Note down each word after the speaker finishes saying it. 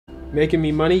Making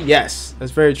me money? Yes,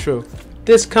 that's very true.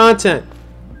 This content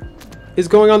is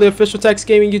going on the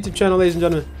OfficialTaxGaming YouTube channel, ladies and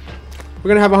gentlemen. We're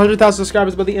gonna have 100,000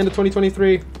 subscribers by the end of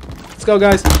 2023. Let's go,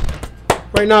 guys.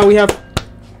 Right now we have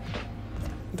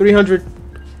 300.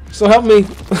 So help me.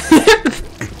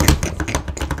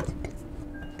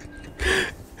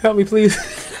 Help me, please.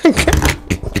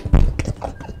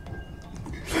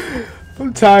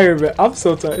 I'm tired, man. I'm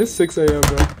so tired. It's 6 a.m.,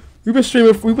 bro. We've been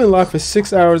streaming. We've been live for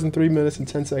 6 hours and 3 minutes and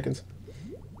 10 seconds.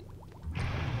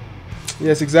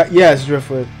 Yes, exactly. Yes,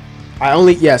 Driftwood.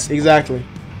 Yes, exactly.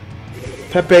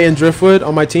 Pepe and Driftwood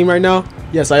on my team right now.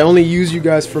 Yes, I only use you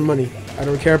guys for money. I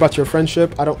don't care about your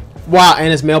friendship. I don't. Wow,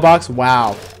 and his mailbox.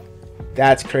 Wow,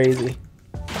 that's crazy.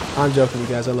 I'm joking, you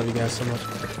guys. I love you guys so much.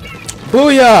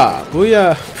 Booyah!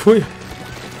 Booyah! Booyah!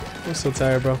 I'm so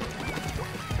tired, bro.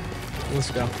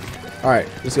 Let's go. All right,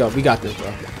 let's go. We got this,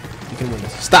 bro. You can win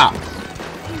this. Stop!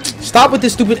 Stop with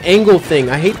this stupid angle thing.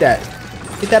 I hate that.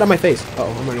 Get that on my face. Uh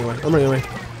oh, I'm running away. I'm running away.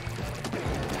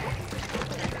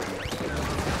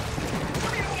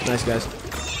 Nice, guys.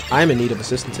 I am in need of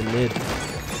assistance in mid.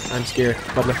 I'm scared.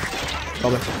 Bubbler.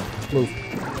 Bubbler. Move.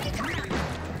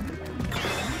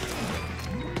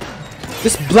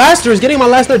 This blaster is getting my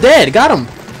last nerd dead. Got him.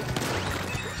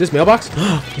 Is this mailbox?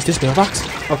 Is this mailbox?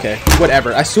 Okay,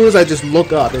 whatever. As soon as I just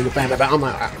look up, and bam, bam, bam, I'm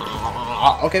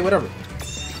like, okay, whatever.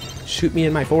 Shoot me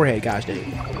in my forehead, gosh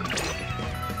dang.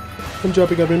 I'm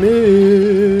jumping up in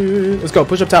mid. Let's go.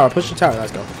 Push up tower. Push up tower.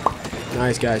 Let's go.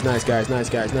 Nice, guys. Nice, guys. Nice,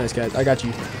 guys. Nice, guys. I got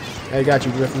you. I got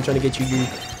you, Griff. I'm trying to get you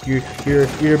your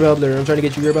bubbler. I'm trying to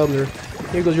get you your bubbler.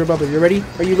 Here goes your bubbler. You ready?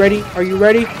 Are you ready? Are you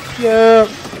ready? Yeah.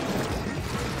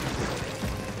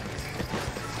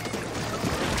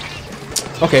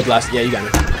 Okay, blast. Yeah, you got me.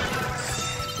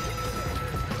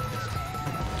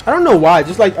 I don't know why.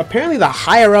 Just like apparently, the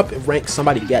higher up rank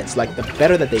somebody gets, like the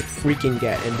better that they freaking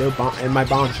get, and their and my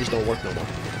bombs just don't work no more.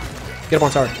 Get up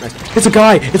on tower. Nice. It's a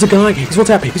guy. It's a guy. He's one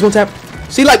tap. He's one tap.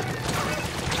 See, like,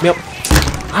 yep.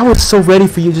 I was so ready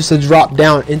for you just to drop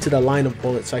down into the line of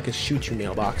bullets so I could shoot you,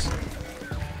 mailbox.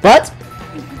 But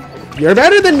you're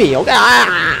better than me. Okay,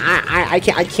 I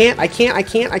can't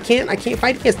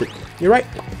fight against it. You're right.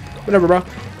 Whatever, bro. I'm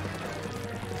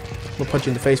gonna punch you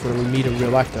in the face when we meet in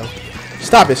real life, though.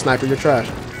 Stop it, sniper. You're trash.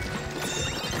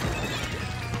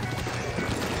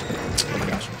 Oh my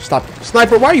gosh. Stop it.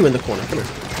 Sniper, why are you in the corner? Come here.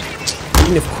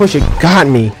 And of course you got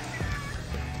me.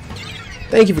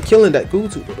 Thank you for killing that ghoul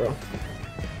tuber, bro.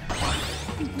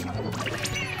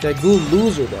 That ghoul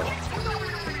loser, though.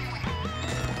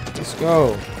 Let's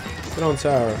go. Get on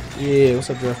tower. Yeah, what's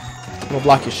up, bro? I'm gonna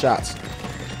block your shots.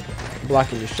 I'm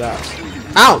blocking your shots.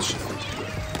 Ouch!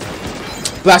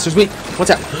 Blaster's weak. What's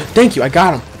that? Thank you, I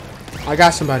got him. I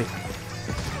got somebody.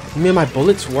 You mean my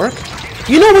bullets work?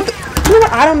 You know what? You know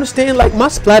what I don't understand? Like my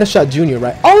splatter shot junior,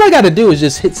 right? All I gotta do is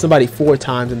just hit somebody 4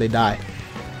 times and they die.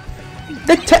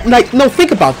 Like, no,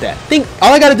 think about that.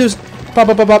 All I gotta do is pop,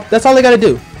 pop, pop, pop. That's all I gotta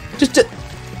do. Just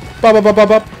pop, pop, pop, pop,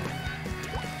 pop.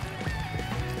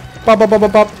 Pop, pop, pop,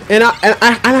 pop, pop. And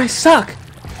I suck.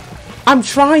 I'm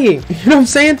trying. You know what I'm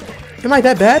saying? Am I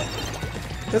that bad?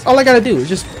 That's all I gotta do is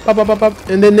just pop, pop, pop, pop,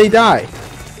 and then they die.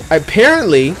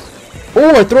 Apparently,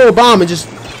 or throw a bomb and just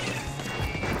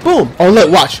boom. Oh look,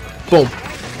 watch. Boom.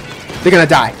 They're gonna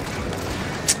die.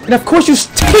 And of course you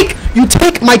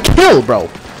take my kill, bro.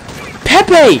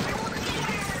 Pepe!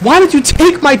 Why did you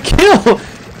take my kill?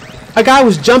 A guy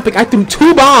was jumping. I threw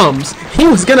 2 bombs. He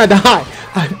was gonna die.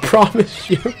 I promise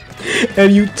you.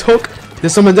 And you took.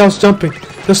 There's someone else jumping.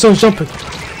 There's someone jumping.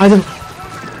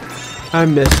 I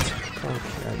missed. Oh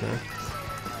god, man.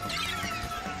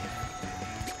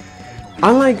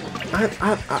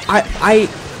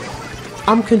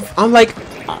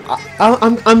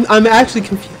 I'm actually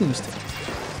confused.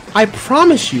 I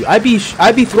promise you, I'd be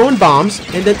throwing bombs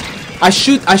and then I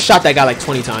shot that guy like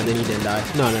 20 times and he didn't die.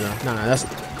 No, that's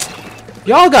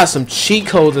y'all got some cheat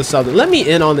codes or something. Let me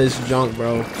in on this junk,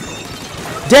 bro.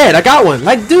 Dead, I got one.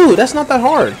 Like, dude, that's not that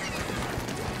hard.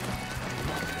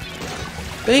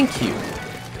 Thank you.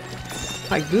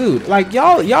 Like, dude, like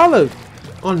y'all are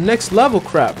on next level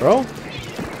crap, bro.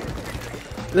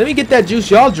 Let me get that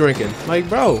juice y'all drinking. Like,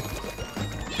 bro.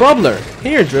 Bubbler.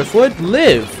 Here, Driftwood.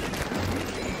 Live.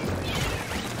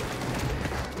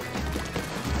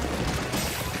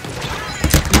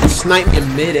 You sniped me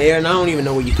in midair and I don't even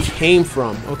know where you came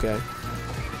from. Okay.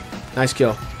 Nice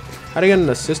kill. How'd I get an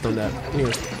assist on that?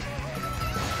 Here.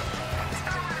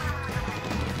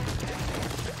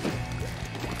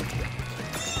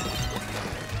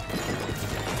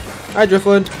 Alright,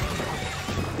 Driftwood.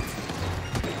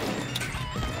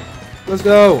 Let's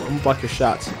go. I'm gonna block your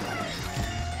shots.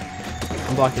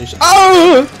 I'm blocking your shots.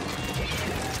 Oh!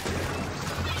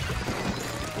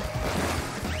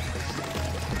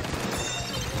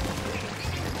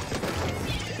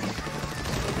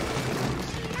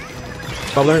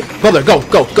 Bubbler, Bubbler, go,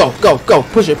 go, go, go, go.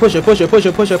 Push it, push it, push it, push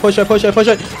it, push it, push it, push it, push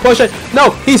it, push it. No,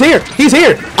 he's here, he's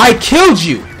here. I killed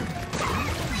you.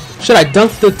 Should I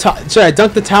dunk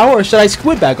the tower or should I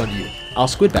squid bag on you? I'll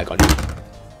squid bag on you.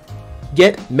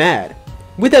 Get mad.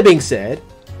 With that being said,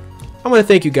 I want to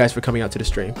thank you guys for coming out to the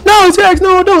stream. No, Tax,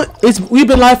 no, don't. We've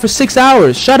been live for 6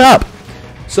 hours. Shut up.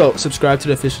 So, subscribe to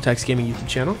the Official Tax Gaming YouTube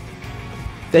channel.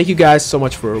 Thank you guys so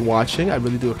much for watching. I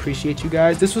really do appreciate you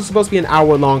guys. This was supposed to be an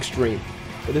hour-long stream,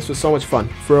 but this was so much fun.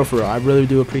 For real, for real. I really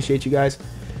do appreciate you guys.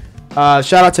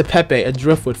 Shout out to Pepe and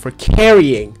Driftwood for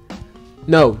dragging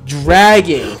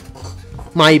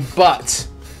my butt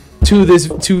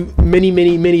to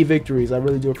many victories. I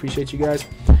really do appreciate you guys.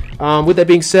 With that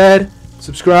being said,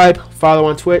 subscribe, follow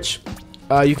on Twitch.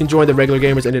 You can join the regular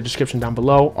gamers in the description down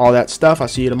below. All that stuff. I'll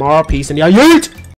see you tomorrow. Peace and yeet!